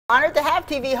Honored to have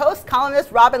TV host,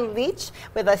 columnist Robin Leach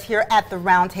with us here at the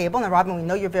round table. And Robin, we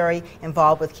know you're very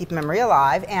involved with Keep Memory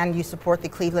Alive, and you support the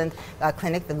Cleveland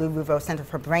clinic, the Lou Ruvo Center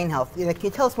for Brain Health. Can you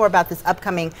tell us more about this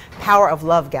upcoming Power of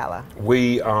Love Gala?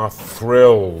 We are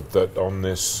thrilled that on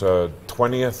this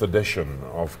 20th edition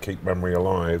of Keep Memory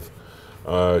Alive,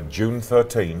 June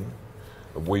 13,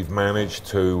 we've managed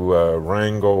to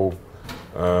wrangle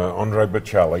Andre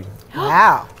Bocelli.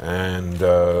 Wow. And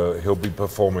he'll be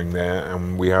performing there,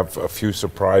 and we have a few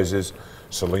surprises.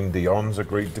 Celine Dion's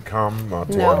agreed to come.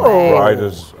 Martina McBride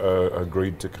has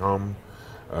agreed to come.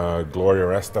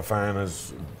 Gloria Estefan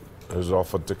has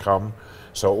offered to come.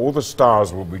 So all the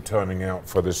stars will be turning out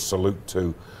for this salute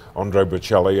to Andre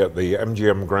Bocelli at the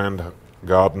MGM Grand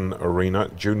Garden Arena,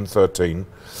 June 13.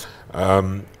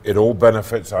 It all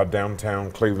benefits our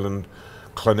downtown Cleveland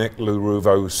clinic, Lou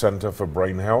Ruvo Center for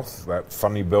Brain Health, that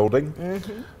funny building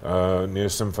near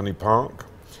Symphony Park.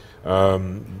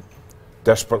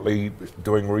 Desperately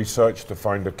doing research to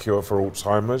find a cure for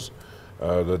Alzheimer's.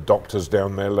 The doctors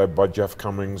down there, led by Jeff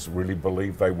Cummings, really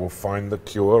believe they will find the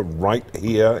cure right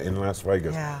here in Las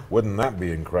Vegas. Yeah. Wouldn't that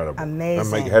be incredible? Amazing.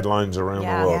 And make headlines around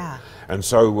the world. Yeah. And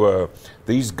so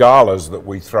these galas that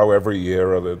we throw every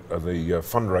year are the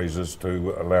fundraisers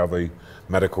to allow the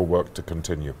medical work to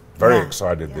continue. Very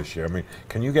excited this year. I mean,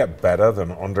 can you get better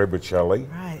than Andre Bocelli,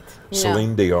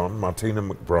 Celine Dion, Martina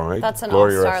McBride? That's an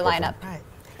Gloria all-star Estefan. lineup. Right.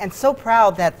 And so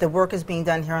proud that the work is being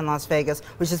done here in Las Vegas,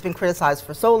 which has been criticized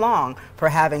for so long for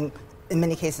having, in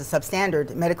many cases,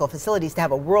 substandard medical facilities. To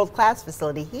have a world-class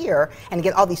facility here and to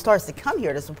get all these stars to come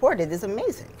here to support it is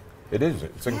amazing. It is.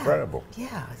 It's incredible.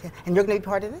 Yeah. And you're going to be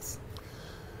part of this?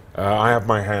 I have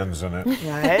my hands in it.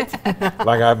 Right.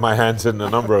 Like I have my hands in a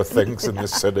number of things in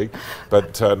this city.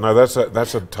 But no, that's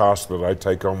a task that I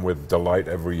take on with delight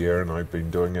every year, and I've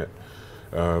been doing it,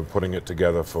 putting it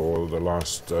together for the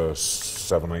last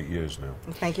 7, 8 years now.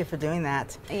 Thank you for doing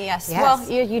that. Yes. Well,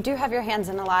 you do have your hands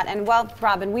in a lot. And well,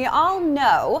 Robin, we all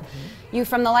know you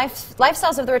from the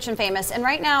lifestyles of the rich and famous. And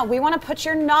right now, we want to put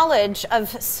your knowledge of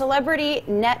celebrity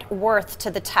net worth to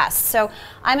the test. So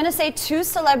I'm going to say 2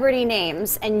 celebrity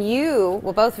names, and you,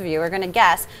 well, both of you are going to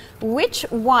guess which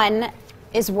one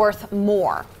is worth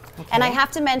more. Okay. And I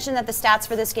have to mention that the stats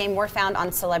for this game were found on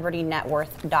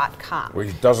celebritynetworth.com.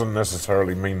 Which doesn't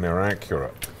necessarily mean they're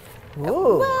accurate.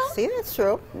 Ooh, well, see, that's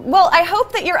true. Well, I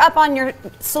hope that you're up on your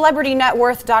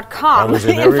celebritynetworth.com I was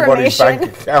in everybody's bank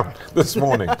account this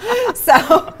morning.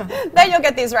 So then you'll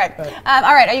get these right.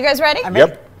 All right, are you guys ready?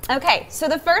 Yep. Okay, so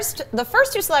the first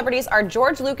 2 celebrities are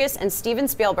George Lucas and Steven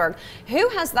Spielberg. Who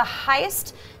has the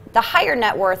higher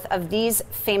net worth of these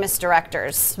famous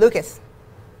directors? Lucas.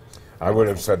 I would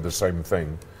have said the same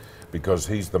thing, because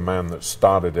he's the man that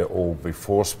started it all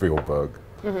before Spielberg.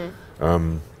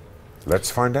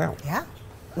 Let's find out. Yeah.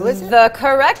 Who is it? The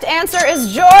correct answer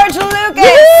is George Lucas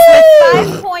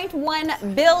with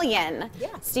 $5.1 billion. Yeah.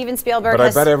 Steven Spielberg But I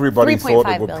has bet everybody thought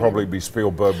it would billion. probably be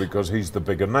Spielberg because he's the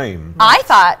bigger name. I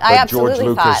But George absolutely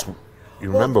Lucas, thought.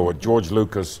 you remember what George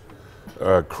Lucas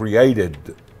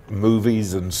created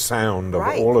movies and sound of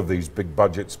all of these big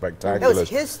budget spectaculars. That was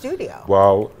his studio.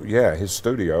 Well, yeah, his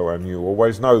studio, and you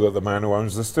always know that the man who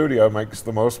owns the studio makes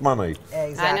the most money.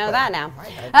 Exactly. I know that now.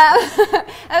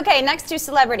 Okay, next 2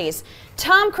 celebrities.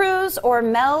 Tom Cruise or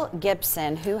Mel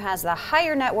Gibson? Who has the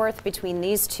higher net worth between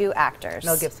these 2 actors?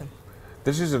 Mel Gibson.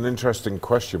 This is an interesting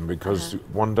question because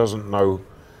one doesn't know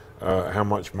how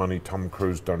much money Tom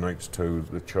Cruise donates to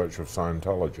the Church of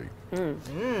Scientology.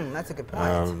 That's a good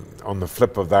point. On the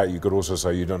flip of that, you could also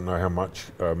say you don't know how much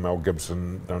Mel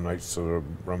Gibson donates to the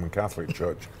Roman Catholic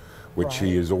Church, which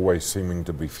he is always seeming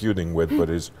to be feuding with, but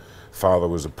his father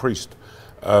was a priest.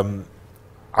 I'm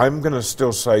going to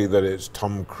still say that it's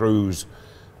Tom Cruise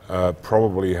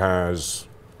probably has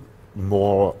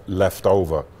more left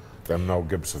over than Mel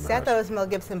Gibson I has. thought it was Mel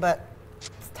Gibson, but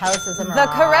Tyler says I'm The wrong.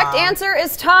 correct answer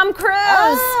is Tom Cruise.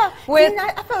 I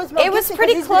thought it was Mel it was Gibson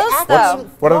pretty 'cause he's been close, acting though.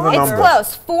 What are the It's numbers?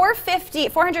 close.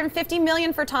 450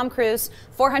 million for Tom Cruise,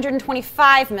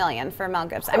 425 million for Mel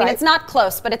Gibson. I mean, it's not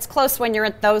close, but it's close when you're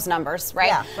at those numbers, right?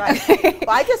 Yeah, right.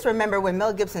 Well, I just remember when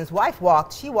Mel Gibson's wife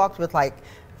walked, she walked with like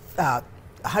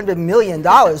 $100 million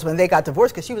when they got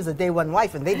divorced because she was a day one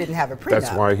wife and they didn't have a prenup.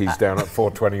 That's why he's down at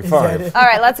 425. All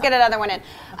right, let's get another one in.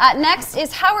 Next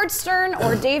is Howard Stern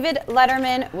or David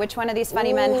Letterman. Which one of these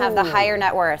funny men have the higher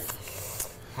net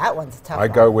worth? That one's a tough I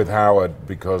one. go with Howard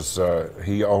because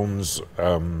he owns.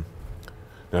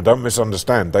 Now, don't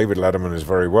misunderstand. David Letterman is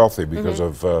very wealthy because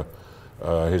of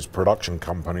his production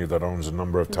company that owns a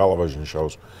number of television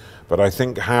shows. But I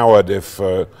think Howard, if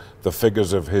the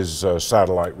figures of his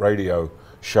satellite radio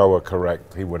show are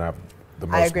correct, he would have the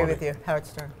most I agree money. with you, Howard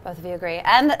Stern. Both of you agree.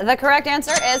 And the correct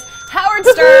answer is Howard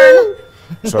Stern.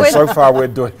 So far we're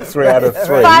doing 3 out of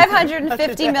 3.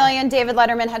 550 million. David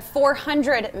Letterman had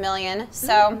 400 million.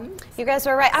 So you guys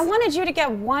were right. I wanted you to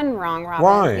get one wrong, Robin.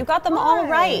 Why? You got them all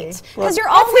right. Well, Because you're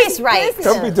always right.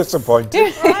 Don't be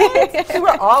disappointed. Right? See,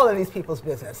 we're all in these people's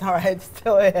business. All right,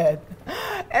 still ahead.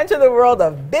 Enter the world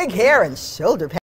of big hair and shoulder pads.